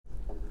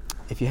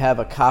If you have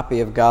a copy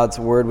of God's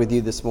Word with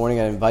you this morning,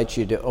 I invite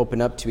you to open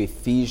up to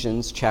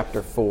Ephesians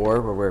chapter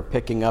 4, where we're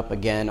picking up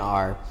again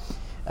our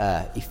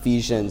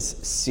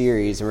Ephesians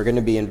series, and we're going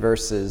to be in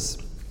verses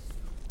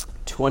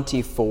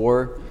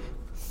 24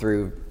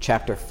 through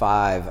chapter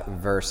 5,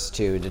 verse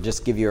 2. To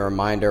just give you a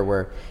reminder,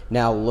 we're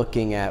now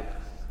looking at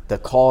the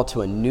call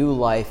to a new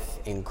life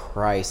in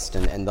Christ,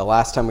 and the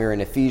last time we were in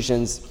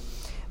Ephesians,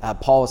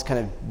 Paul was kind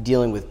of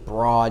dealing with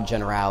broad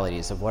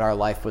generalities of what our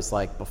life was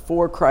like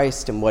before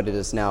Christ and what it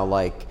is now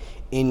like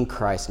in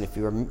Christ. And if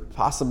you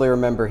possibly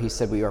remember, he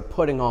said we are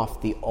putting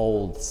off the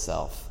old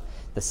self,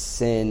 the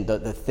sin,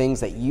 the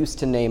things that used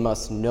to name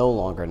us no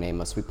longer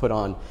name us. We put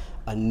on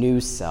a new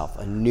self,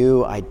 a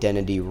new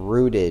identity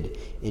rooted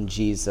in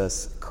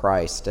Jesus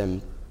Christ.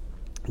 And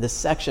this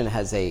section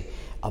has a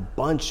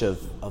bunch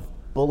of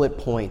bullet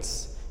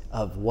points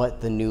of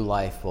what the new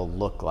life will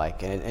look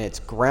like. And it's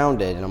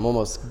grounded, and I'm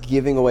almost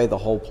giving away the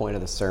whole point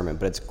of the sermon,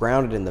 but it's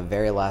grounded in the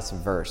very last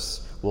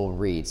verse we'll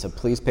read. So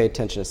please pay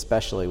attention,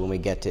 especially when we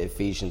get to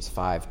Ephesians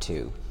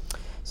 5:2.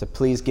 So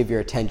please give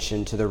your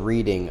attention to the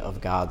reading of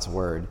God's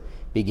Word,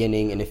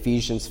 beginning in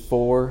Ephesians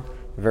 4,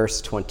 verse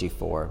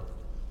 24.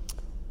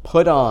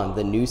 Put on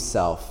the new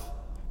self,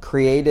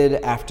 created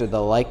after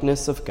the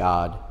likeness of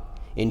God,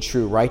 in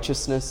true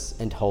righteousness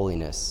and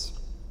holiness.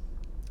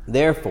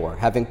 Therefore,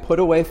 having put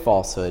away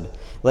falsehood,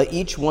 let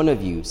each one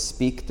of you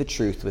speak the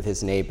truth with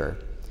his neighbor.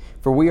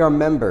 For we are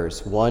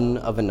members one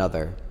of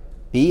another.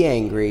 Be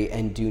angry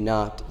and do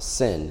not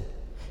sin.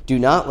 Do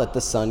not let the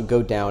sun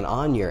go down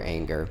on your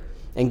anger,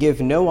 and give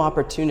no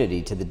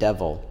opportunity to the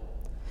devil.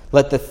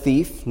 Let the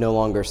thief no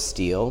longer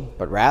steal,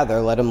 but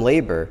rather let him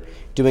labor,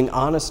 doing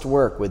honest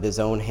work with his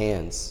own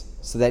hands,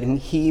 so that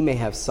he may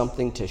have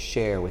something to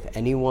share with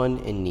anyone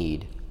in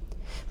need.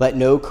 Let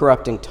no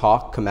corrupting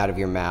talk come out of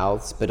your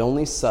mouths, but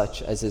only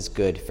such as is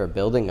good for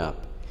building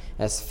up,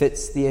 as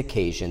fits the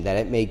occasion, that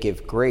it may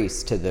give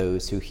grace to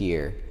those who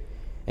hear.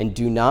 And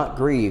do not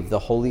grieve the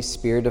Holy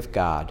Spirit of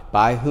God,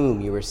 by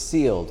whom you were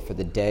sealed for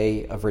the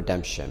day of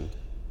redemption.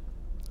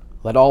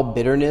 Let all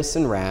bitterness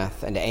and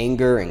wrath and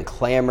anger and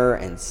clamor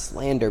and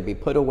slander be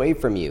put away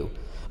from you,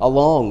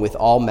 along with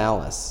all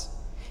malice.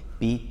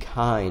 Be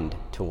kind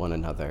to one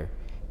another,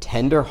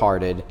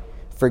 tender-hearted,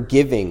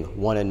 forgiving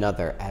one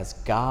another as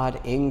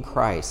God in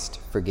Christ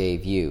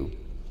forgave you.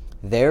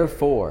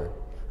 Therefore,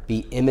 be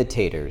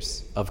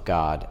imitators of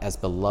God as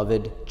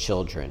beloved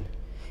children,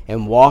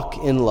 and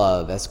walk in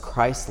love as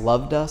Christ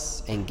loved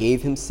us and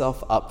gave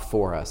himself up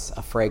for us,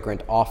 a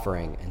fragrant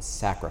offering and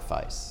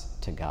sacrifice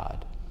to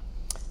God.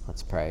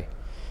 Let's pray.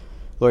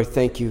 Lord,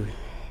 thank you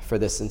for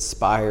this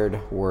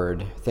inspired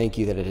word. Thank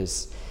you that it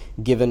has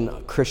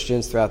given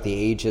Christians throughout the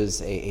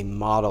ages a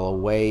model, a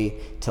way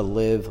to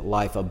live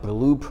life, a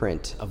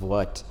blueprint of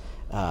what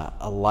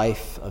a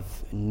life of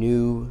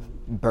new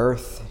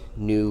birth,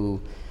 new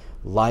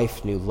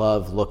life, new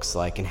love looks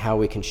like, and how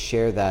we can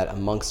share that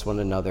amongst one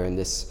another in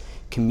this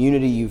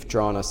community you've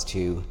drawn us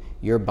to,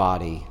 your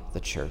body, the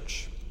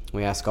church.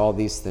 We ask all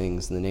these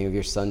things in the name of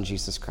your Son,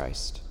 Jesus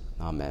Christ.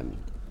 Amen.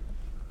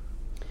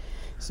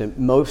 So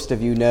most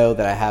of you know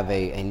that I have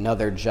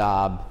another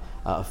job,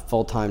 a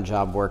full-time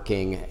job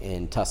working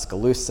in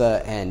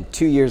Tuscaloosa, and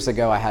 2 years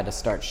ago I had to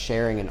start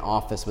sharing an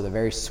office with a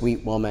very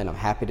sweet woman. I'm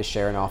happy to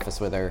share an office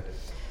with her,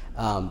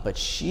 but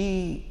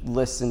she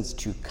listens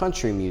to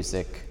country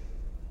music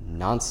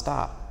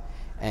nonstop,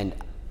 and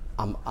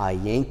I'm a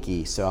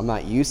Yankee, so I'm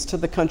not used to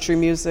the country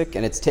music,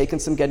 and it's taken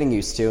some getting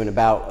used to, and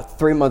about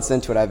 3 months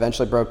into it I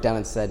eventually broke down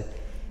and said,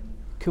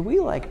 could we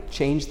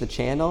change the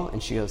channel?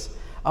 And she goes,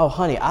 oh,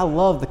 honey, I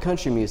love the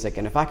country music,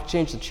 and if I could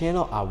change the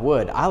channel, I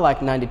would. I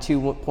like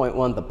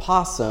 92.1 The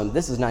Possum.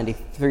 This is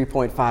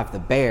 93.5 The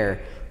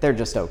Bear. They're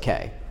just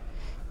okay.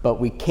 But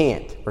we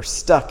can't. We're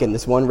stuck in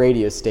this one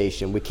radio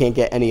station. We can't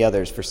get any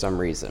others for some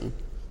reason.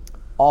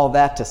 All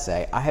that to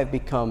say, I have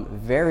become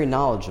very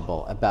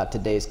knowledgeable about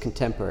today's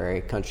contemporary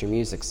country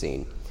music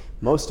scene,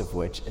 most of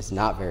which is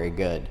not very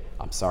good,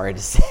 I'm sorry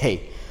to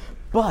say.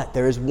 But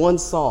there is one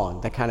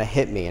song that kind of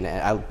hit me, and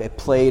it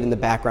played in the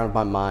background of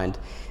my mind.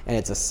 And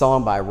it's a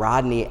song by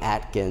Rodney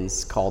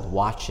Atkins called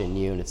Watching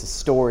You. And it's a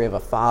story of a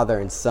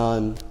father and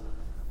son.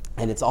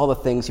 And it's all the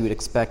things you would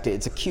expect.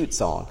 It's a cute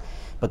song.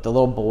 But the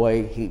little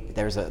boy,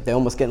 they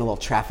almost get in a little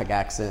traffic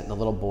accident. And the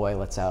little boy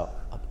lets out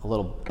a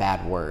little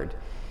bad word.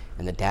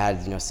 And the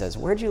dad, says,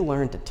 where'd you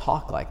learn to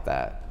talk like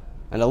that?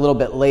 And a little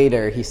bit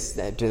later,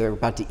 they're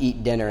about to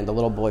eat dinner. And the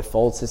little boy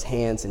folds his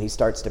hands and he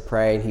starts to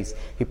pray. And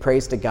he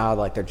prays to God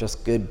like they're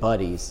just good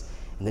buddies.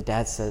 And the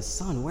dad says,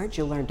 son, where'd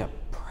you learn to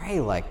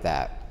pray like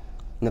that?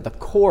 Now, the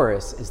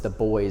chorus is the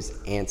boy's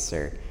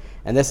answer.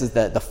 And this is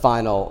the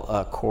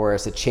final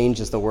chorus. It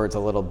changes the words a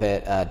little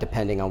bit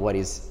depending on what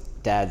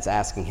dad's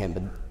asking him,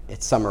 but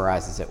it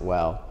summarizes it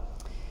well.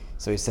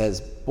 So he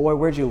says, boy,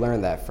 where'd you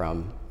learn that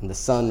from? And the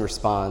son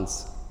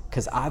responds,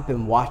 'cause I've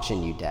been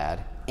watching you,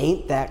 Dad.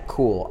 Ain't that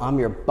cool? I'm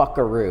your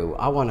buckaroo.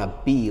 I want to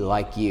be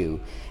like you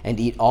and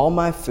eat all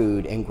my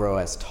food and grow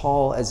as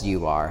tall as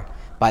you are.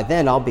 By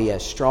then, I'll be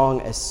as strong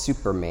as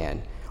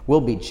Superman. We'll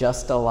be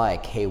just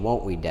alike, hey,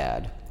 won't we,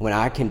 Dad? when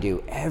I can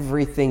do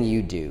everything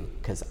you do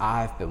because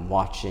I've been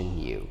watching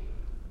you.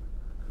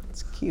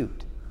 It's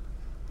cute.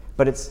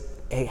 But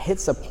it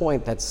hits a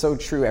point that's so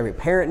true. Every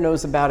parent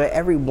knows about it.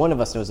 Every one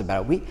of us knows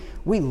about it.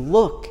 We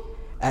look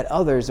at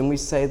others and we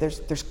say,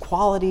 there's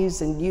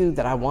qualities in you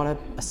that I want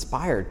to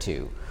aspire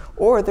to.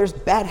 Or there's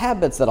bad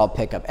habits that I'll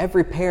pick up.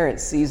 Every parent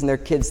sees in their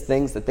kids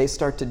things that they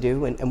start to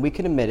do, and we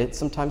can admit it.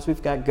 Sometimes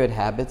we've got good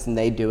habits and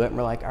they do it, and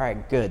we're like, all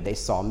right, good. They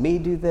saw me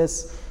do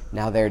this,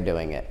 now they're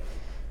doing it.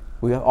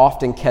 We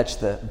often catch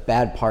the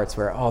bad parts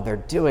where, they're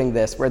doing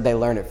this. Where'd they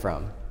learn it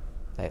from?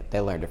 They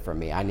learned it from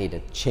me. I need to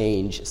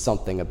change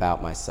something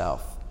about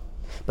myself.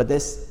 But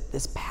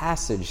this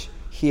passage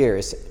here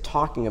is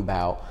talking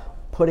about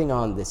putting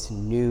on this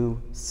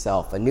new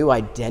self, a new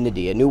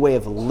identity, a new way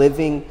of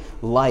living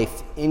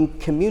life in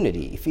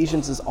community.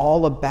 Ephesians is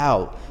all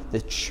about the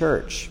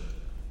church.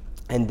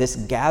 And this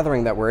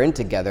gathering that we're in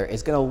together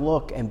is going to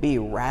look and be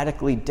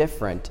radically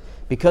different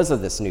because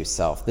of this new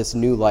self, this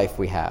new life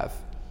we have.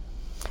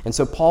 And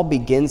so Paul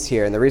begins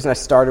here, and the reason I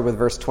started with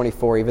verse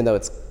 24, even though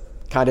it's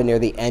kind of near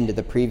the end of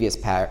the previous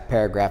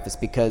paragraph, is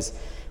because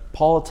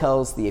Paul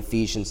tells the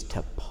Ephesians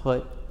to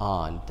put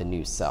on the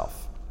new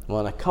self. Well,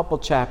 in a couple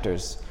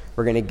chapters,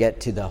 we're going to get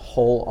to the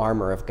whole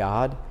armor of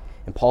God,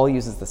 and Paul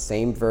uses the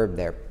same verb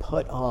there,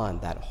 put on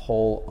that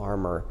whole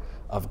armor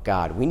of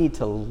God. We need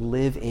to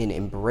live in,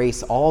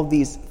 embrace all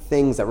these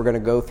things that we're going to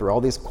go through,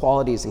 all these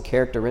qualities and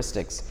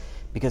characteristics,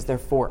 because they're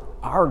for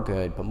our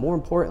good, but more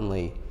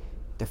importantly,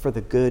 they're for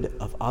the good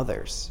of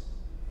others.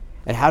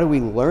 And how do we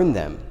learn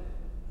them?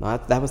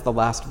 Well, that was the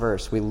last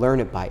verse. We learn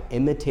it by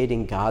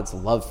imitating God's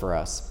love for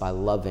us, by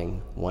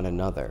loving one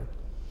another.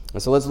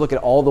 And so let's look at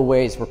all the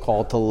ways we're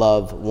called to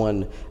love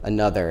one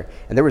another.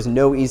 And there was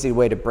no easy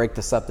way to break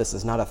this up. This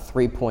is not a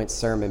 3-point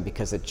sermon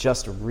because it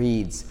just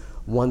reads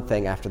one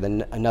thing after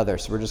another.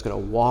 So we're just going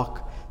to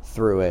walk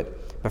through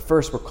it. But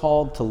first, we're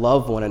called to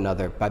love one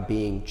another by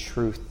being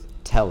truth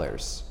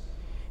tellers.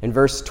 In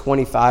verse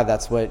 25,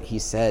 that's what he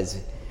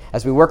says.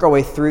 As we work our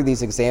way through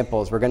these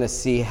examples, we're going to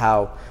see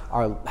how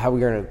we're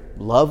going to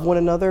love one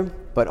another,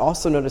 but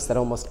also notice that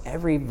almost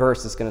every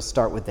verse is going to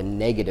start with a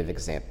negative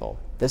example.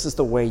 This is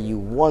the way you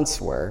once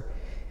were,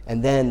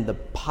 and then the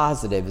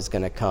positive is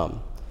going to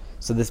come.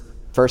 So this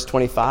verse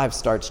 25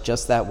 starts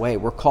just that way.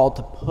 We're called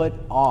to put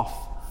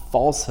off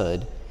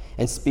falsehood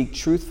and speak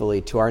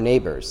truthfully to our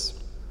neighbors.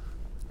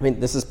 I mean,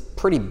 this is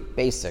pretty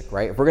basic,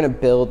 right? If we're going to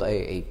build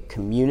a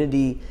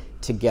community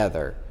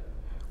together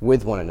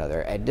with one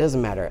another, it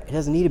doesn't matter. It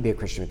doesn't need to be a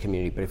Christian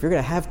community, but if you're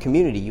going to have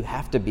community, you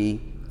have to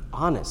be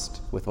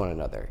honest with one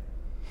another.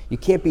 You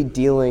can't be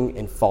dealing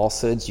in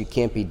falsehoods. You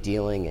can't be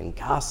dealing in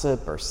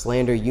gossip or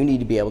slander. You need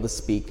to be able to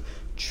speak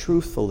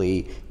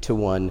truthfully to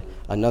one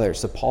another.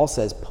 So Paul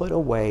says, put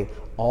away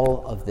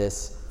all of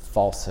this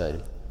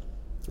falsehood.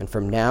 And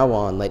from now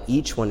on, let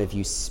each one of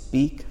you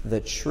speak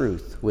the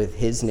truth with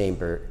his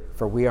neighbor,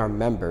 for we are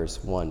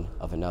members one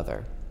of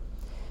another.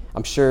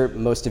 I'm sure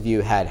most of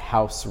you had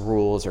house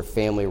rules or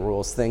family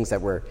rules, things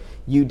that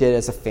you did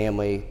as a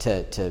family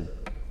to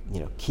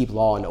keep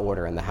law and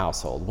order in the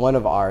household. One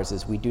of ours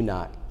is we do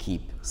not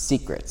keep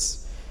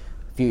secrets.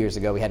 A few years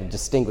ago, we had to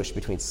distinguish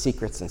between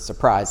secrets and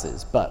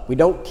surprises, but we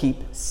don't keep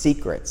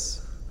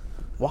secrets.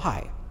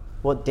 Why?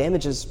 Well, it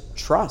damages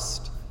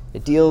trust.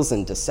 It deals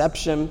in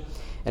deception,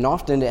 and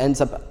often it ends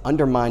up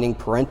undermining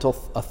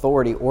parental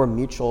authority or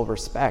mutual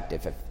respect.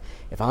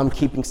 If I'm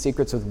keeping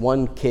secrets with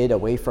one kid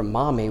away from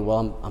mommy,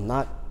 well, I'm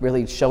not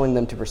really showing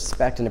them to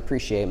respect and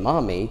appreciate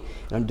mommy,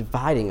 and I'm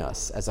dividing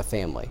us as a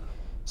family.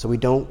 So we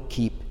don't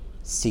keep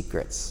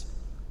secrets.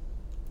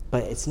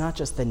 But it's not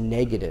just the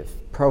negative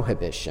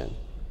prohibition.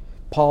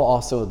 Paul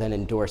also then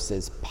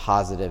endorses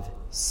positive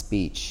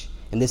speech.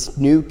 In this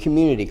new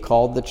community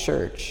called the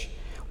church,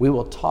 we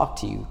will talk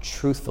to you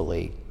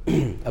truthfully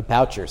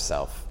about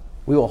yourself.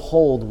 We will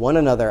hold one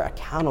another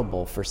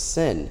accountable for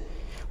sin.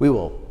 We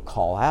will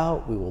call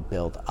out, we will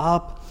build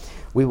up,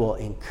 we will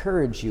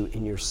encourage you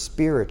in your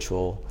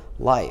spiritual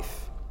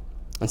life.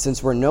 And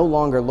since we're no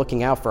longer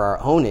looking out for our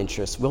own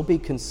interests, we'll be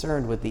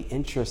concerned with the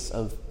interests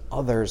of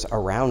others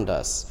around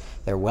us,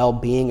 their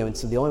well-being. And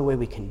so the only way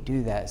we can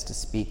do that is to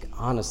speak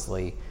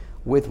honestly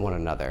with one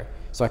another.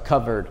 So I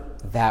covered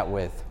that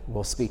with,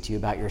 we'll speak to you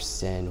about your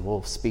sin,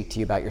 we'll speak to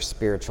you about your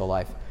spiritual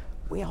life.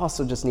 We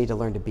also just need to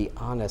learn to be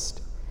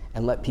honest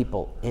and let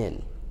people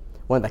in.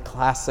 One of the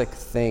classic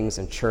things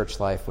in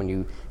church life when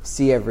you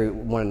see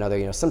one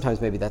another,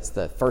 sometimes maybe that's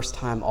the first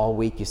time all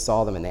week you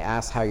saw them and they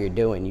ask how you're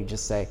doing. You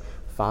just say,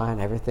 fine,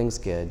 everything's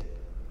good.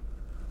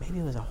 Maybe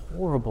it was a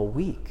horrible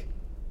week.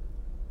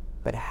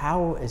 But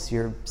how is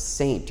your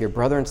saint, your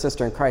brother and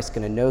sister in Christ,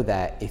 going to know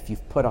that if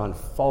you've put on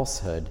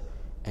falsehood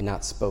and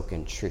not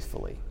spoken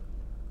truthfully?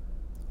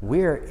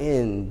 We're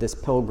in this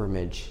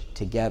pilgrimage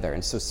together.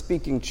 And so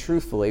speaking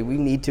truthfully, we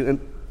need to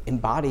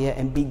embody it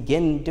and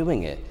begin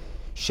doing it.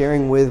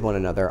 Sharing with one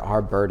another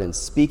our burdens,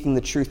 speaking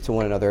the truth to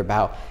one another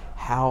about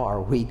how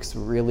our weeks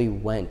really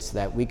went so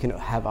that we can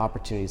have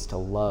opportunities to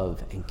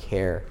love and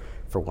care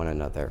for one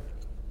another.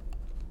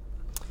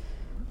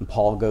 And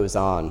Paul goes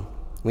on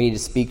We need to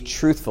speak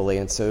truthfully,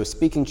 and so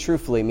speaking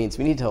truthfully means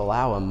we need to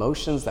allow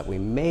emotions that we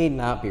may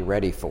not be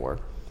ready for.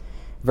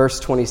 Verse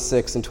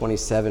 26 and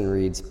 27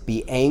 reads,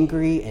 "Be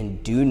angry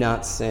and do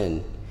not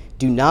sin.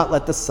 Do not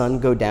let the sun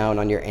go down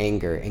on your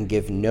anger, and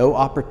give no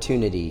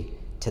opportunity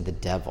to the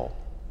devil."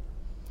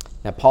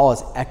 Now, Paul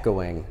is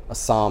echoing a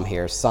psalm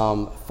here.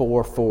 Psalm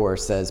 4:4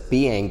 says,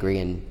 "Be angry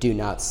and do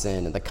not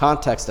sin." And the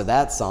context of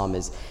that psalm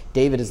is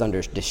David is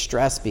under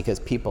distress because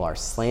people are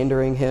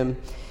slandering him.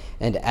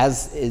 And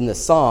as in the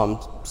psalm,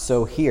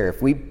 so here,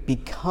 if we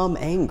become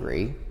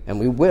angry, and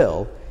we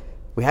will,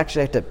 we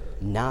actually have to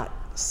not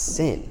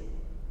sin.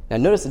 Now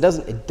notice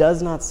it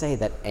does not say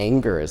that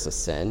anger is a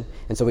sin,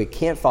 and so we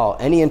can't follow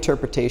any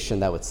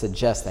interpretation that would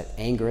suggest that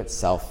anger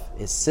itself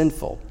is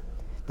sinful.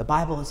 The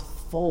Bible is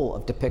full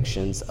of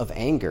depictions of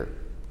anger.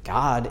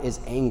 God is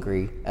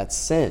angry at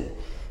sin.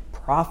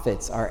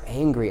 Prophets are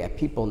angry at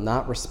people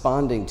not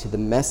responding to the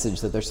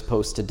message that they're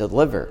supposed to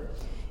deliver.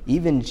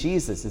 Even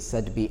Jesus is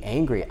said to be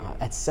angry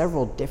at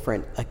several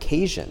different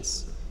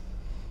occasions.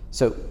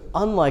 So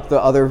unlike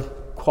the other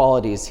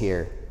qualities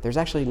here, there's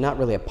actually not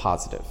really a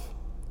positive,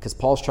 because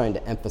Paul's trying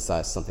to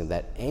emphasize something,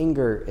 that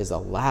anger is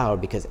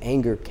allowed because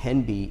anger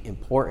can be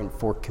important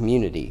for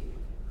community.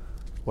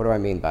 What do I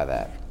mean by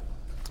that?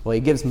 Well,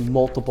 he gives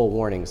multiple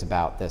warnings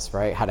about this,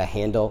 right? How to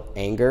handle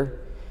anger.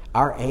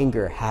 Our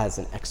anger has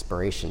an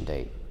expiration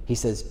date. He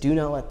says, do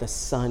not let the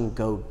sun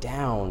go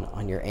down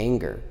on your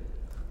anger.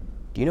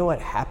 Do you know what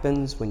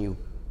happens when you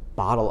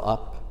bottle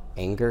up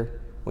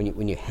anger? When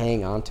you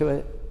hang on to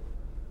it?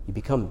 You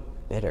become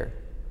bitter.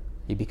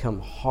 You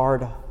become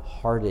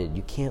hard-hearted.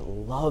 You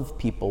can't love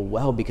people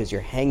well because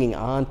you're hanging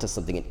on to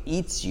something. It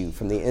eats you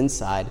from the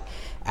inside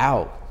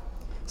out.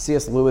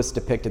 C.S. Lewis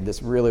depicted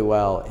this really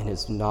well in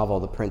his novel,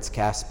 The Prince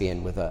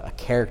Caspian, with a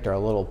character, a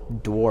little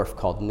dwarf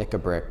called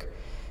Nickabrick.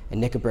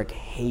 And Nickabrick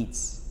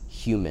hates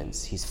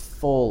humans. He's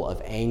full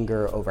of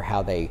anger over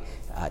how they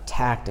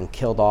attacked and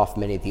killed off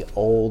many of the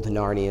old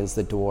Narnians,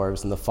 the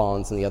dwarves and the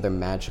fauns and the other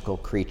magical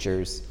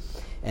creatures.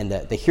 And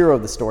the hero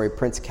of the story,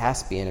 Prince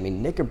Caspian,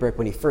 Nickabrick,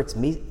 when he first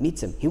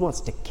meets him, he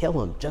wants to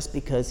kill him just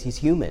because he's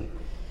human.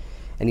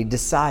 And he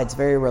decides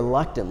very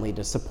reluctantly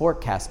to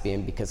support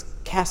Caspian because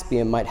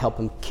Caspian might help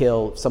him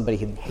kill somebody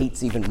he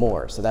hates even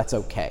more, so that's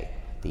okay.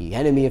 The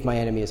enemy of my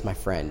enemy is my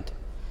friend.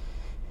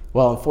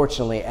 Well,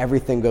 unfortunately,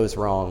 everything goes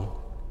wrong,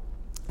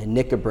 and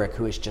Nickabrick,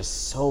 who is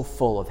just so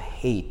full of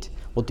hate,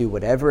 will do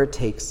whatever it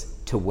takes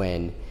to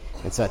win.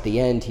 And so at the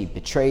end, he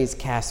betrays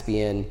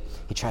Caspian.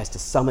 He tries to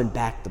summon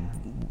back the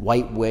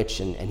White Witch,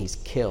 and he's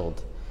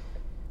killed.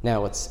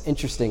 Now, what's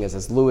interesting is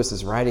as Lewis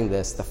is writing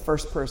this, the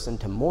first person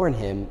to mourn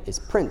him is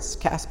Prince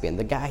Caspian,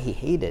 the guy he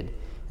hated.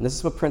 And this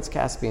is what Prince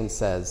Caspian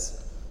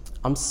says: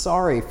 "I'm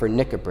sorry for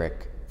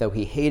Nickabrick, though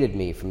he hated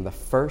me from the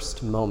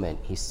first moment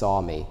he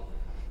saw me.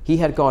 He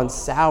had gone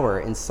sour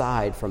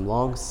inside from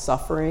long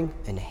suffering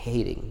and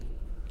hating."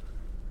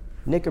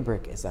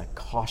 Nickabrick is a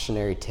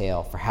cautionary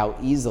tale for how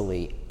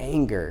easily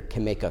anger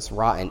can make us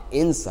rotten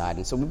inside,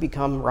 and so we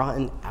become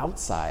rotten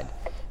outside.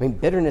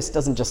 Bitterness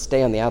doesn't just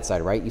stay on the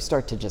outside, right? You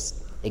start to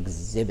just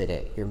exhibit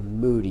it. You're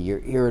moody,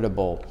 you're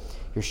irritable,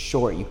 you're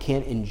short. You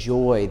can't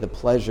enjoy the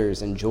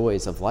pleasures and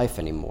joys of life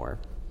anymore.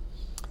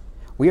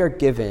 We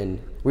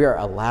are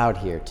allowed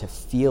here to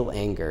feel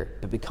anger,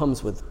 but it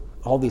comes with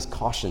all these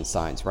caution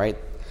signs, right?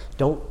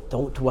 Don't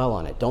dwell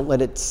on it. Don't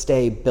let it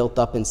stay built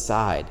up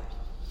inside.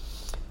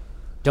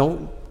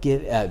 Don't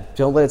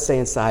let it stay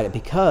inside,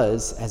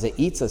 because as it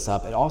eats us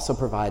up, it also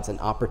provides an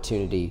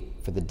opportunity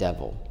for the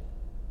devil.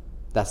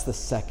 That's the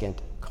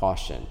second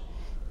caution.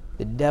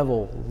 The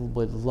devil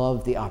would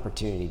love the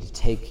opportunity to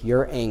take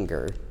your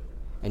anger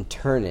and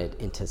turn it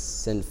into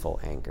sinful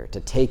anger, to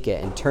take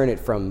it and turn it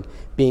from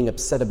being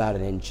upset about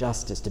an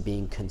injustice to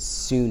being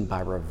consumed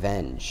by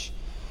revenge,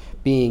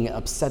 being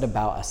upset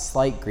about a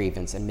slight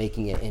grievance and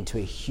making it into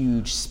a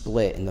huge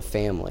split in the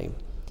family.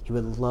 He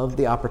would love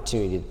the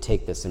opportunity to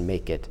take this and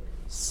make it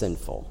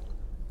sinful.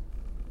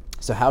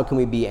 So how can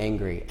we be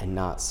angry and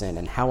not sin?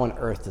 And how on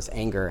earth does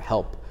anger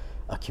help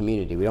a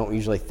community? We don't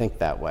usually think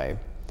that way.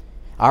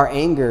 Our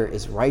anger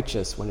is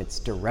righteous when it's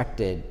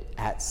directed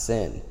at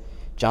sin.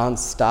 John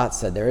Stott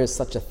said there is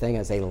such a thing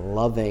as a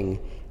loving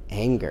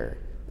anger.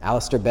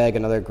 Alistair Begg,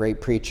 another great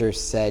preacher,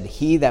 said,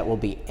 "He that will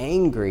be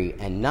angry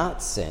and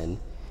not sin,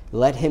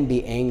 let him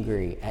be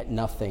angry at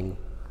nothing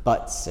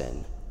but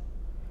sin."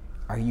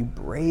 Are you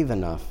brave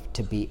enough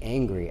to be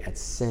angry at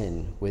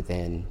sin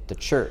within the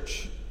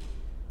church?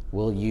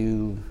 Will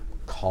you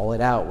call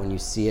it out when you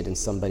see it in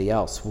somebody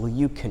else? Will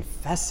you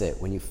confess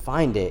it when you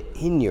find it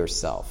in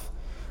yourself?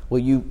 Will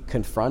you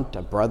confront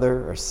a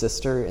brother or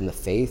sister in the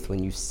faith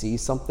when you see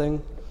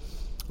something?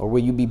 Or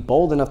will you be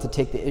bold enough to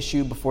take the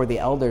issue before the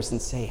elders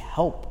and say,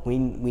 "Help, we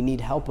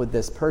need help with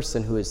this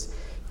person who is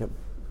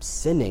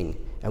sinning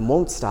and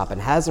won't stop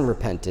and hasn't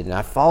repented, and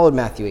I followed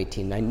Matthew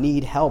 18, and I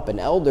need help." And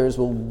elders,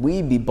 will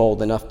we be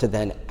bold enough to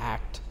then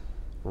act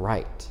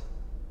right?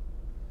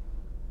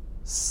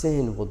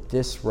 Sin will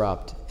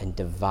disrupt and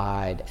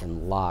divide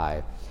and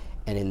lie.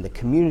 And in the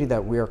community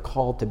that we are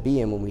called to be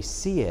in, when we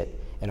see it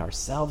in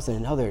ourselves and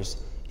in others,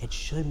 it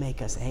should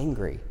make us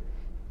angry.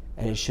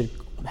 And it should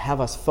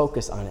have us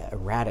focus on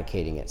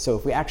eradicating it. So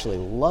if we actually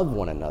love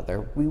one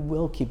another, we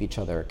will keep each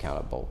other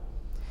accountable.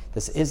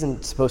 This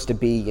isn't supposed to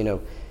be,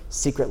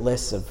 secret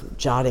lists of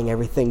jotting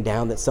everything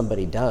down that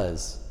somebody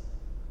does.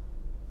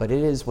 But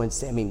it is when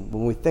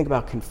we think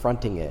about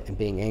confronting it and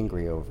being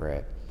angry over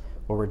it,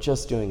 what we're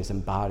just doing is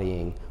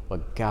embodying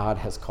what God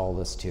has called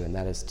us to, and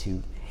that is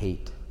to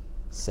hate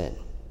sin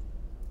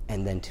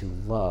and then to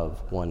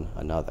love one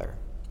another.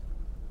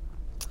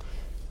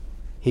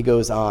 He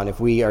goes on, if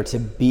we are to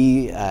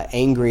be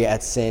angry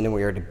at sin and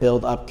we are to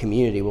build up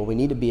community, well, we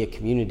need to be a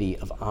community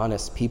of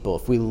honest people.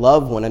 If we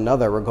love one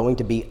another, we're going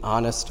to be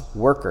honest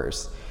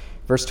workers.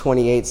 Verse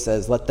 28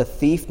 says, "Let the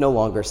thief no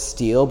longer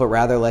steal, but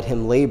rather let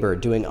him labor,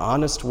 doing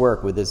honest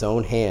work with his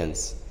own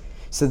hands,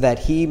 so that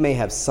he may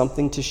have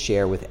something to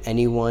share with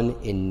anyone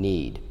in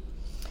need."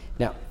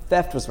 Now,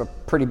 theft was a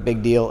pretty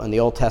big deal in the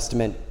Old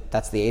Testament.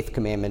 That's the 8th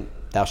commandment,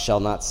 thou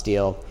shalt not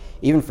steal.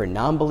 Even for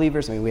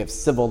non-believers, we have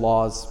civil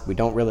laws. We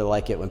don't really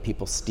like it when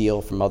people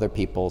steal from other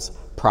people's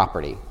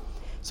property.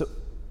 So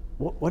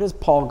what is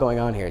Paul going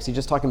on here? Is he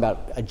just talking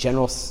about a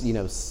general,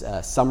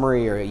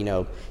 summary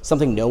or,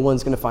 something no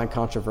one's going to find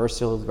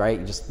controversial,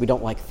 right? We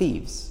don't like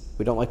thieves.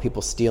 We don't like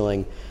people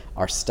stealing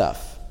our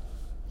stuff.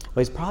 Well,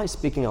 he's probably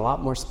speaking a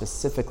lot more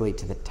specifically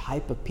to the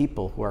type of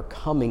people who are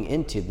coming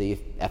into the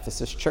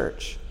Ephesus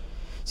church.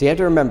 So you have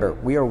to remember,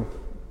 we are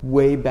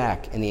way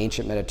back in the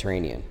ancient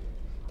Mediterranean.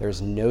 There's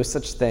no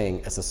such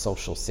thing as a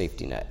social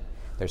safety net.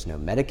 There's no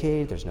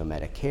Medicaid, there's no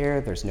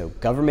Medicare, there's no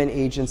government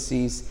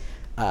agencies.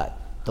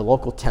 The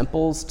local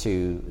temples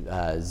to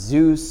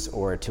Zeus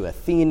or to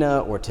Athena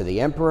or to the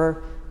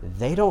emperor,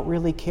 they don't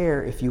really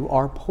care if you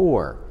are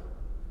poor.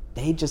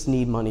 They just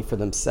need money for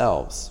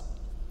themselves.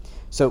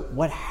 So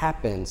what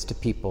happens to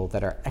people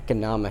that are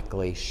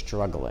economically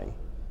struggling?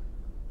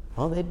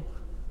 Well, they'd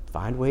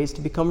find ways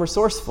to become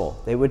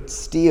resourceful. They would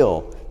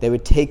steal. They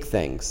would take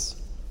things.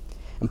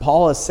 And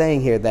Paul is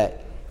saying here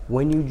that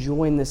when you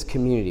join this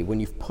community, when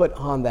you've put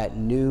on that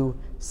new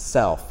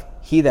self,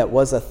 he that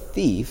was a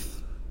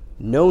thief,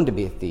 known to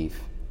be a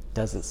thief,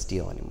 doesn't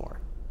steal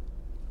anymore.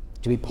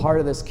 To be part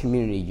of this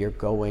community, you're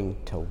going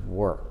to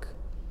work.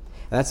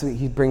 And that's what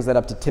he brings that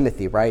up to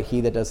Timothy, right?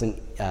 He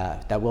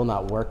that will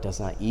not work does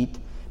not eat.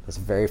 That's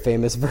a very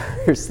famous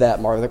verse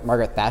that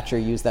Margaret Thatcher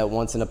used that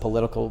once in a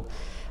political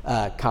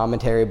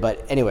commentary.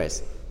 But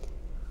anyways,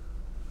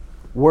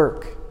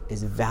 work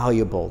is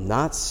valuable,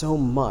 not so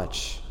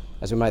much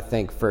as we might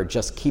think for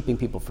just keeping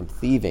people from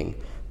thieving,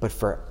 but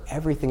for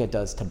everything it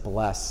does to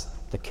bless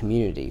the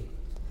community.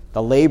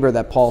 The labor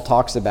that Paul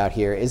talks about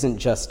here isn't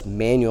just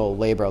manual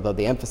labor, although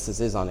the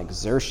emphasis is on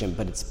exertion,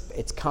 but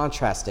it's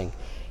contrasting.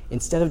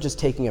 Instead of just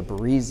taking a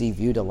breezy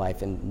view to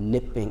life and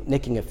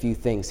nicking a few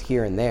things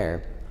here and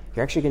there,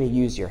 you're actually going to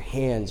use your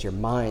hands, your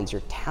minds,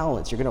 your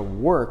talents. You're going to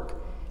work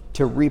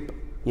to reap,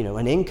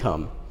 an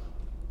income.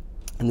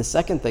 And the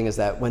second thing is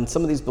that when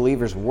some of these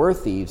believers were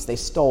thieves, they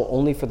stole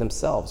only for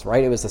themselves,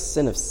 right? It was a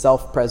sin of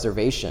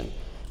self-preservation.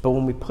 But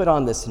when we put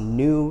on this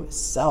new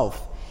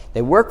self,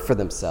 they work for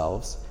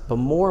themselves, but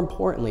more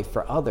importantly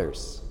for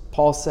others.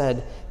 Paul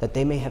said that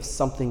they may have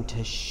something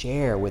to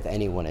share with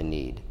anyone in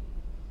need.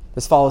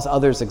 This follows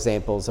others'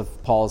 examples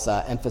of Paul's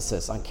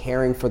emphasis on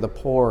caring for the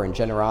poor and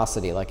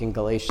generosity. Like in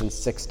Galatians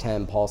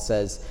 6:10, Paul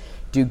says,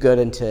 "Do good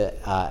unto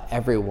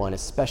everyone,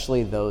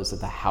 especially those of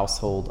the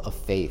household of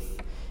faith."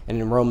 And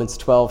in Romans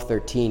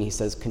 12:13, he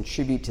says,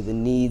 "Contribute to the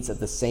needs of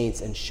the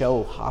saints and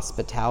show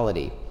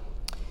hospitality."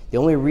 The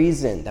only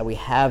reason that we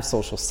have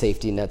social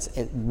safety nets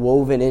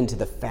woven into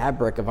the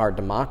fabric of our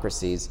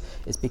democracies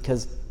is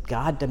because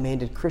God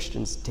demanded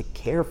Christians to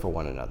care for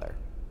one another.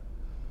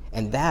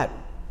 And that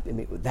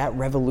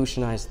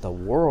revolutionized the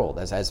world.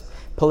 As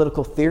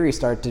political theory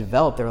started to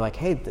develop, they were like,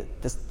 hey,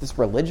 this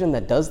religion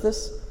that does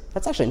this,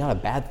 that's actually not a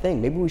bad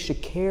thing. Maybe we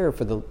should care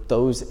for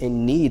those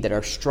in need that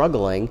are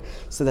struggling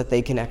so that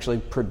they can actually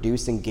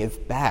produce and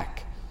give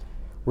back.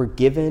 We're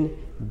given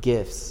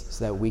gifts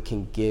so that we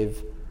can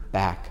give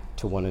back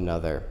to one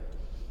another.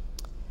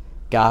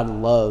 God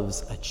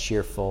loves a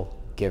cheerful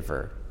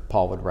giver,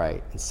 Paul would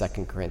write in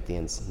 2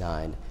 Corinthians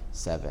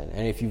 9:7.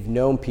 And if you've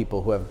known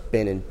people who have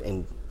been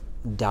in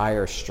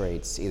dire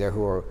straits, either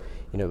who are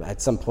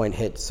at some point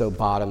hit so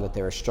bottom that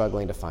they were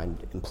struggling to find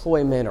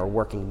employment or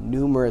working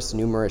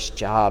numerous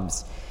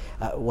jobs,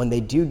 when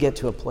they do get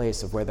to a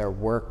place of where their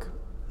work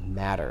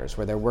matters,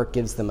 where their work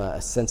gives them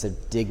a sense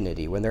of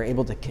dignity, when they're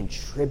able to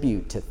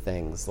contribute to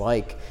things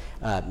like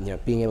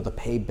being able to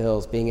pay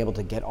bills, being able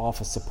to get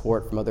office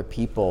support from other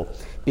people,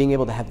 being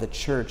able to have the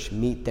church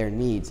meet their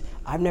needs.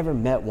 I've never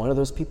met one of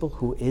those people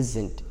who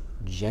isn't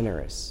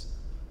generous,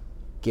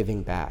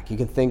 giving back. You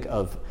can think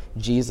of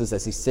Jesus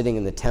as he's sitting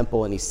in the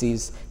temple and he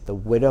sees the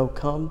widow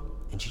come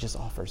and she just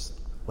offers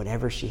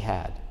whatever she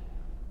had.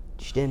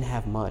 She didn't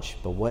have much,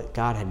 but what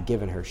God had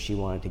given her, she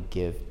wanted to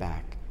give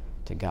back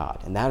to God.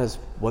 And that is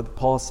what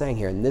Paul is saying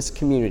here. In this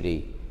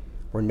community,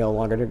 we're no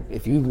longer,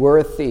 if you were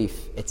a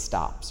thief, it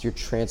stops. You're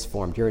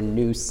transformed. You're a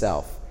new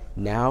self.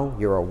 Now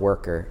you're a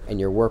worker, and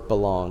your work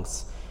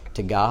belongs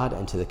to God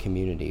and to the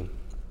community.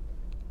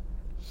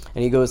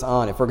 And he goes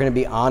on, if we're going to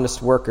be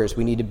honest workers,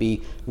 we need to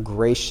be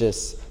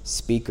gracious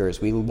speakers.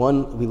 We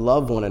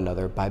love one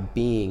another by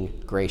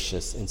being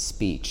gracious in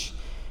speech.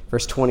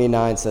 Verse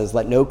 29 says,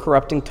 let no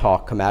corrupting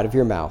talk come out of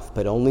your mouth,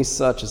 but only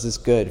such as is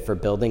good for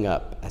building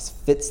up, as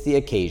fits the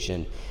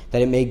occasion,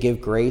 that it may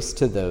give grace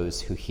to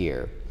those who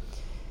hear.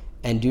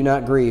 And do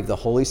not grieve the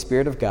Holy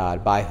Spirit of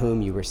God, by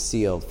whom you were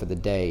sealed for the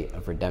day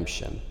of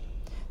redemption.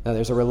 Now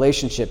there's a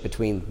relationship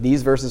between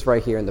these verses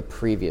right here and the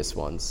previous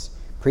ones.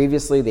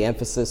 Previously, the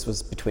emphasis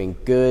was between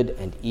good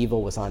and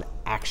evil was on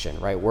action,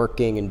 right?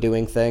 Working and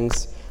doing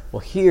things.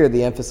 Well, here,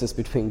 the emphasis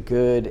between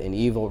good and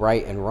evil,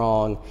 right and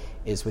wrong,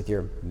 is with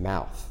your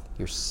mouth,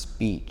 your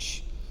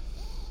speech.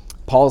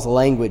 Paul's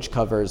language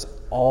covers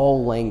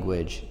all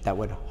language that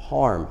would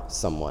harm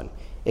someone.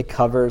 It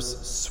covers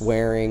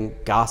swearing,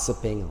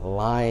 gossiping,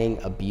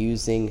 lying,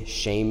 abusing,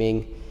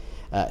 shaming.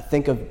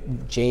 Think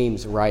of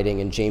James writing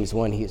in James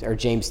 1 or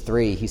James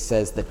 3. He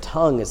says, the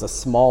tongue is a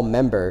small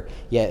member,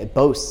 yet it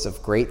boasts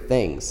of great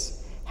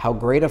things. How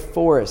great a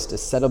forest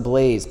is set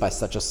ablaze by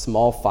such a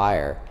small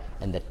fire,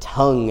 and the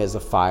tongue is a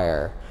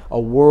fire, a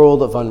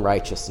world of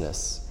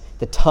unrighteousness.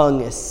 The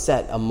tongue is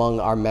set among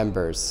our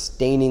members,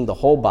 staining the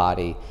whole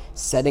body,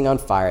 setting on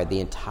fire the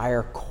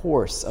entire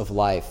course of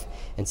life,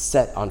 and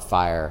set on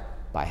fire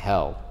by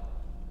hell.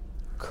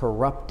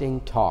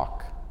 Corrupting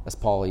talk, as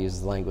Paul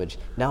uses the language,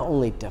 not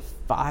only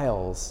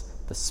defiles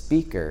the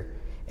speaker,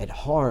 it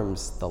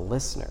harms the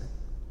listener.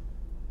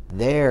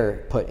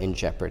 They're put in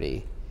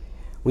jeopardy.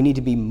 We need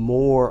to be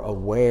more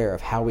aware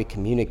of how we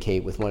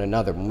communicate with one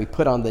another. When we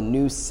put on the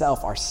new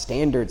self, our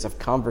standards of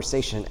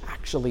conversation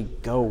actually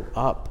go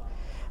up.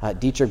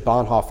 Dietrich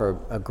Bonhoeffer,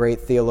 a great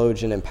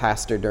theologian and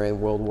pastor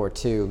during World War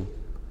II,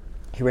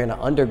 he ran an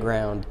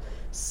underground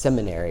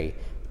seminary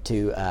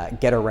to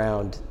get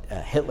around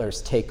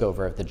Hitler's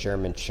takeover of the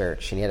German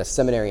church. And he had a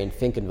seminary in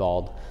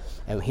Finkenwald,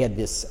 and he had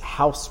this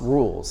house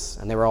rules,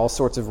 and there were all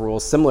sorts of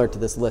rules similar to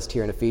this list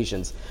here in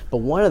Ephesians. But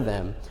one of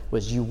them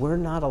was you were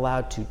not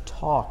allowed to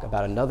talk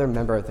about another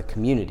member of the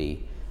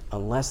community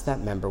unless that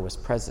member was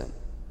present.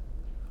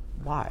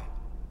 Why?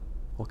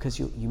 Well, because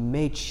you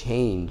may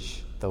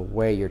change the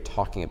way you're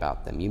talking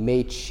about them. You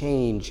may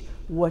change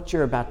what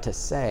you're about to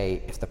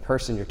say if the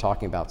person you're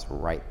talking about is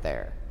right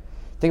there.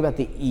 Think about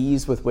the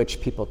ease with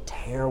which people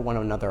tear one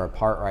another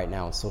apart right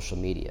now on social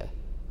media.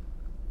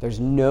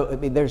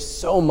 There's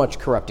so much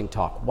corrupting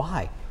talk.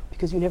 Why?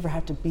 Because you never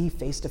have to be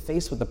face to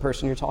face with the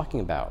person you're talking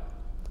about.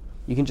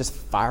 You can just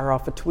fire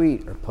off a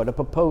tweet or put up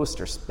a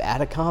post or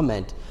add a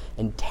comment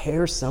and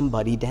tear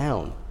somebody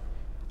down.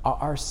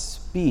 Our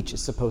speech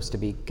is supposed to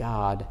be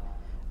God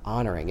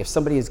honoring. If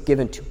somebody is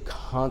given to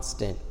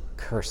constant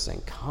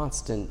cursing,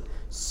 constant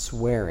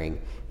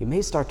swearing, you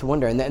may start to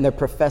wonder, and they're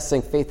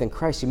professing faith in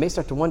Christ, you may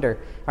start to wonder,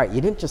 all right, you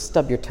didn't just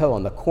stub your toe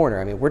on the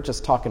corner. I mean, we're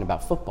just talking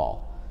about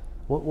football.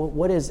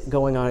 What is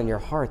going on in your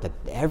heart that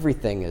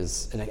everything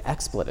is an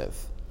expletive?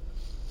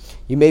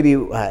 You may be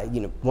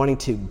wanting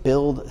to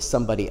build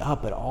somebody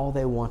up, but all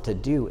they want to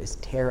do is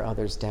tear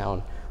others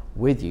down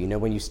with you.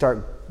 When you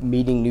start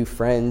meeting new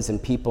friends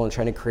and people and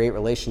trying to create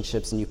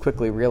relationships, and you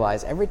quickly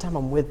realize every time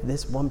I'm with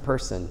this one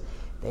person,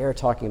 they are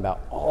talking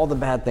about all the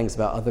bad things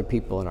about other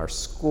people in our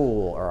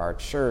school or our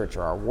church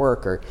or our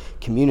work or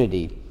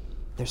community.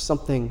 There's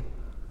something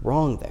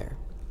wrong there.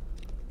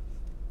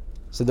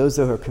 So those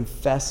who are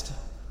confessed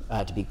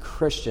to be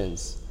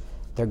Christians,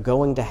 they're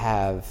going to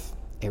have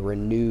a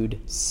renewed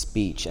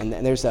speech. And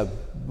there's a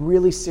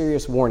really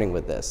serious warning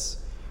with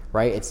this,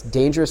 right? It's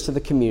dangerous to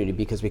the community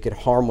because we could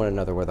harm one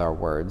another with our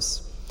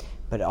words.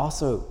 But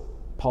also,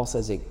 Paul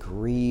says it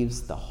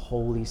grieves the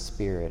Holy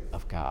Spirit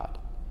of God.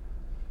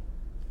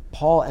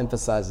 Paul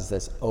emphasizes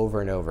this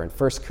over and over. In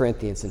 1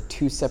 Corinthians, in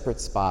 2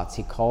 separate spots,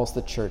 he calls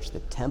the church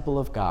the temple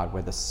of God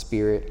where the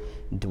Spirit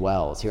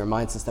dwells. He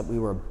reminds us that we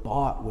were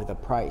bought with a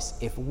price.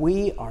 If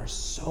we are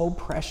so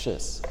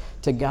precious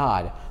to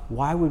God,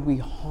 why would we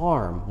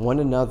harm one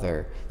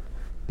another?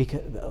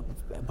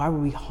 Why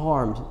would we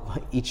harm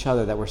each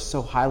other that we're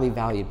so highly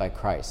valued by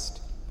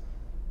Christ?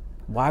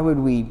 Why would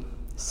we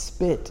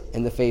spit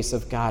in the face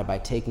of God by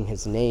taking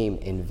his name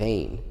in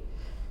vain?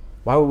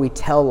 Why would we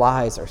tell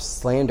lies or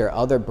slander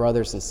other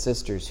brothers and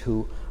sisters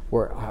who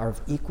are of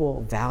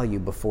equal value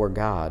before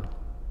God?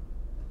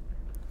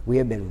 We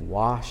have been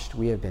washed,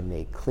 we have been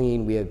made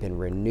clean, we have been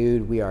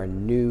renewed. We are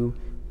new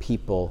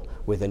people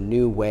with a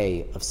new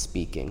way of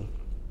speaking.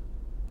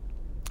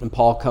 And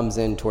Paul comes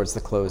in towards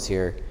the close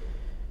here.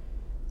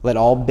 Let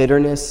all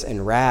bitterness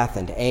and wrath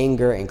and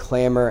anger and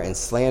clamor and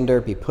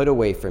slander be put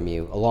away from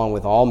you, along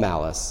with all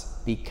malice.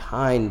 Be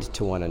kind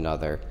to one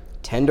another,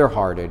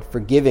 tender-hearted,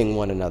 forgiving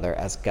one another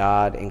as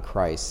God in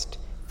Christ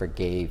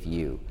forgave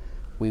you.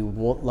 We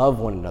love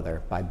one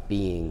another by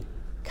being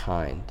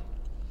kind.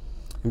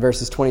 In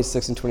verses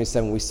 26 and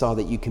 27, we saw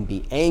that you can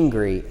be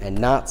angry and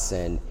not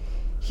sin.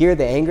 Here,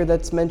 the anger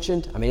that's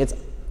mentioned,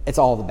 it's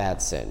all the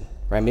bad sin,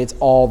 right? It's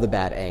all the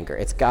bad anger.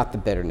 It's got the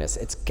bitterness.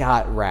 It's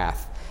got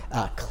wrath.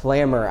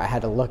 Clamor, I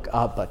had to look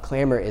up, but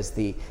clamor is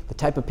the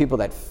type of people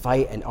that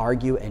fight and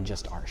argue and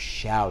just are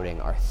shouting,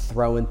 are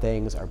throwing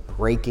things, are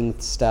breaking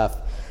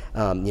stuff.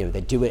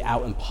 They do it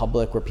out in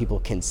public where people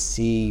can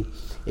see.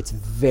 It's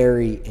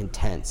very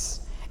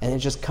intense. And it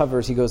just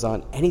covers, he goes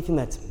on, anything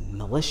that's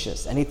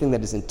malicious, anything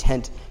that is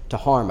intent to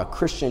harm. A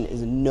Christian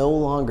is no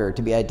longer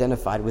to be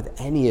identified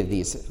with any of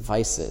these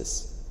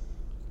vices.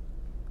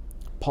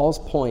 Paul's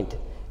point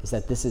is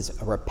that this is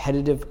a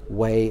repetitive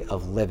way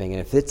of living. And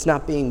if it's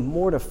not being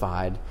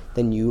mortified,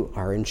 then you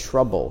are in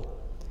trouble.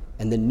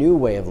 And the new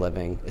way of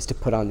living is to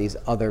put on these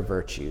other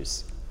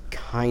virtues: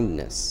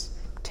 kindness,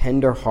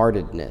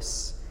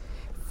 tenderheartedness,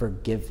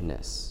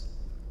 forgiveness.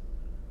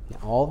 Now,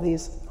 all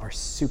these are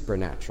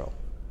supernatural.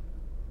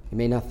 You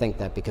may not think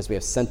that because we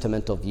have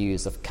sentimental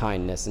views of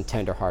kindness and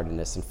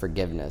tenderheartedness and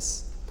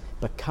forgiveness.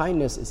 But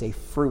kindness is a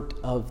fruit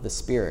of the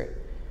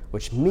Spirit,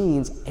 which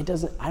means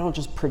I don't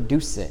just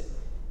produce it.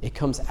 It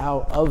comes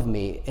out of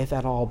me, if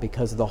at all,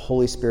 because of the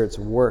Holy Spirit's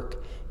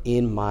work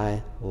in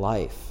my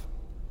life.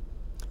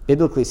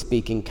 Biblically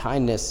speaking,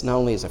 kindness not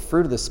only is a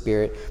fruit of the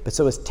Spirit, but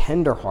so is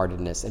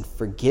tenderheartedness and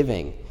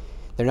forgiving.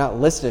 They're not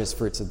listed as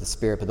fruits of the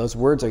Spirit, but those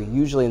words are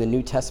usually in the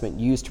New Testament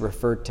used to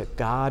refer to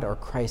God or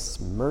Christ's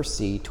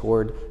mercy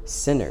toward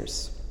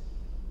sinners.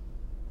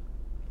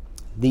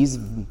 These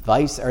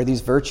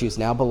virtues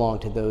now belong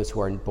to those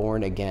who are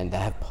born again,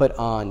 that have put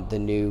on the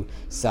new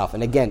self.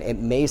 And again, it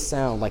may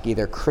sound like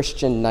either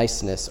Christian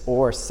niceness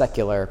or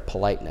secular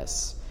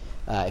politeness.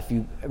 If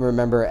you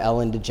remember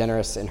Ellen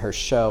DeGeneres in her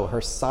show, her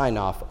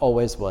sign-off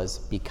always was,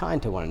 "Be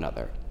kind to one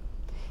another."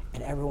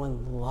 And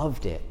everyone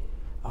loved it.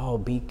 Oh,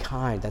 be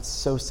kind. That's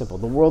so simple.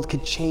 The world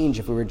could change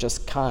if we were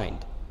just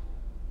kind.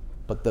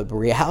 But the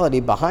reality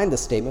behind the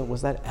statement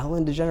was that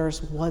Ellen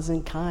DeGeneres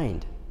wasn't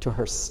kind to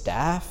her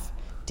staff,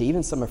 to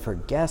even some of her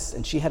guests,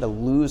 and she had to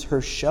lose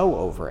her show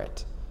over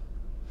it.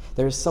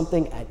 There's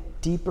something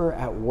deeper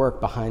at work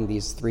behind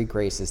these three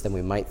graces than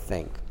we might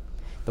think.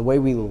 The way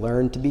we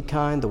learn to be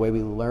kind, the way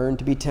we learn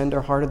to be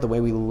tenderhearted, the way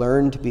we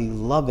learn to be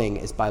loving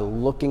is by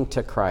looking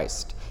to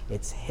Christ.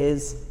 It's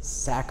his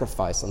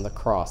sacrifice on the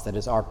cross that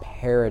is our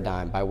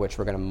paradigm by which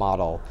we're going to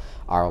model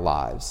our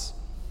lives.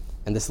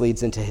 And this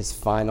leads into his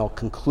final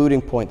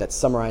concluding point that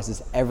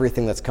summarizes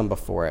everything that's come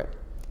before it.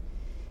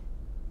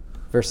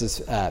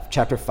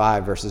 Chapter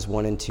 5, verses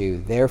 1 and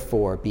 2.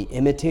 Therefore, be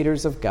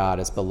imitators of God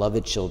as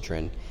beloved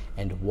children,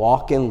 and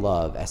walk in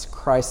love as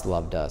Christ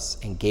loved us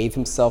and gave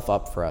himself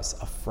up for us,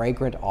 a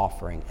fragrant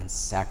offering and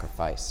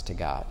sacrifice to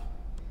God.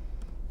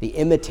 The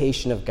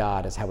imitation of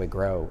God is how we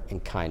grow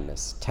in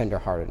kindness,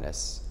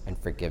 tenderheartedness, and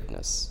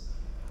forgiveness.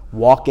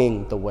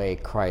 Walking the way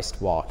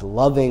Christ walked,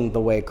 loving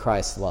the way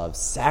Christ loved,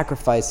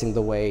 sacrificing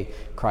the way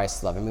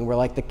Christ loved. I mean, we're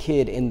like the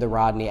kid in the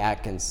Rodney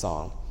Atkins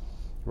song,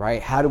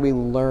 right? How do we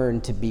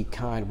learn to be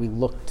kind? We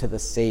look to the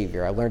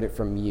Savior. I learned it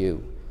from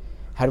you.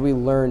 How do we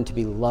learn to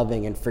be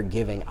loving and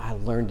forgiving? I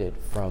learned it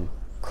from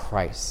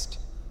Christ.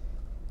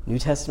 New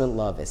Testament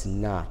love is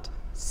not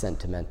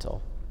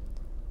sentimental.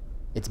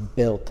 It's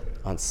built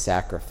on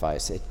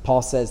sacrifice.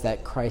 Paul says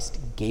that Christ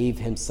gave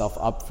himself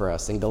up for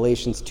us. In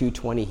Galatians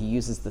 2:20, he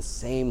uses the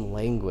same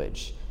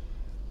language.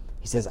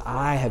 He says,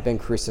 I have been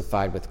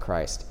crucified with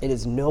Christ. It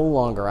is no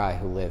longer I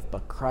who live,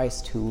 but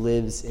Christ who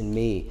lives in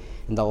me.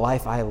 In the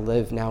life I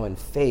live now in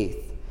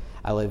faith,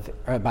 I live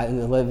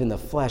in the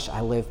flesh,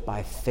 I live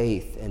by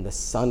faith in the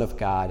Son of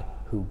God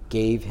who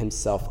gave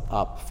himself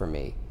up for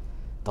me.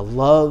 The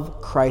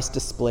love Christ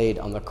displayed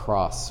on the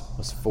cross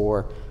was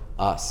for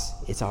us.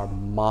 It's our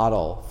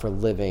model for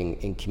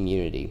living in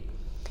community.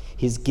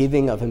 His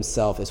giving of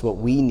himself is what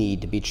we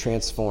need to be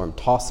transformed,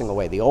 tossing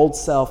away the old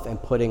self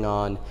and putting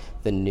on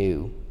the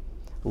new.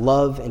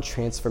 Love and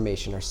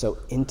transformation are so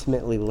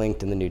intimately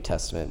linked in the New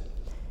Testament.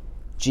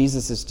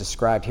 Jesus is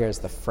described here as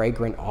the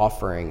fragrant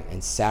offering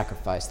and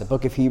sacrifice. The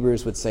book of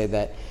Hebrews would say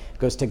that it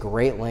goes to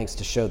great lengths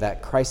to show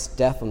that Christ's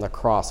death on the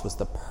cross was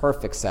the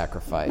perfect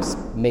sacrifice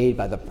made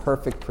by the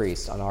perfect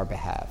priest on our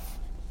behalf.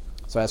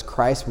 So as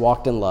Christ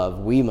walked in love,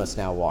 we must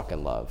now walk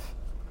in love.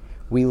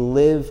 We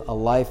live a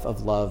life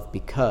of love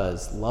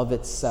because love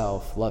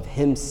itself, love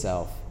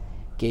himself,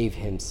 gave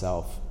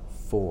himself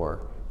for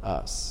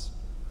us.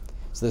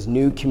 So this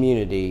new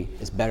community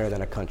is better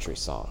than a country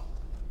song.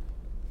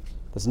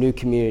 This new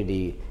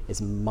community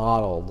is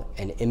modeled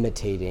and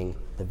imitating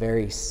the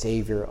very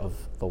Savior of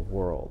the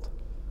world.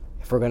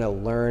 If we're going to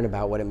learn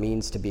about what it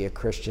means to be a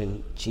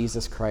Christian,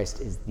 Jesus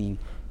Christ is the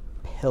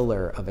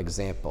pillar of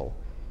example.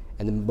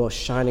 And the most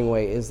shining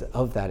way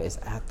of that is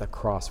at the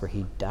cross, where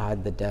he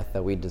died the death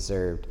that we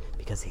deserved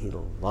because he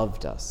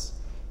loved us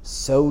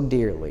so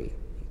dearly,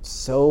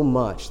 so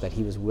much that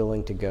he was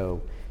willing to go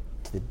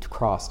to the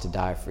cross to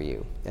die for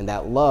you. And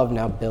that love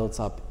now builds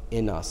up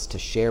in us to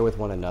share with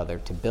one another,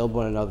 to build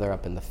one another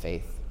up in the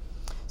faith.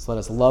 So let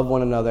us love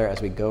one another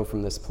as we go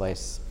from this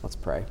place. Let's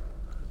pray.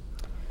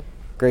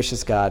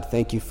 Gracious God,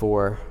 thank you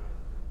for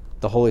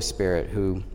the Holy Spirit who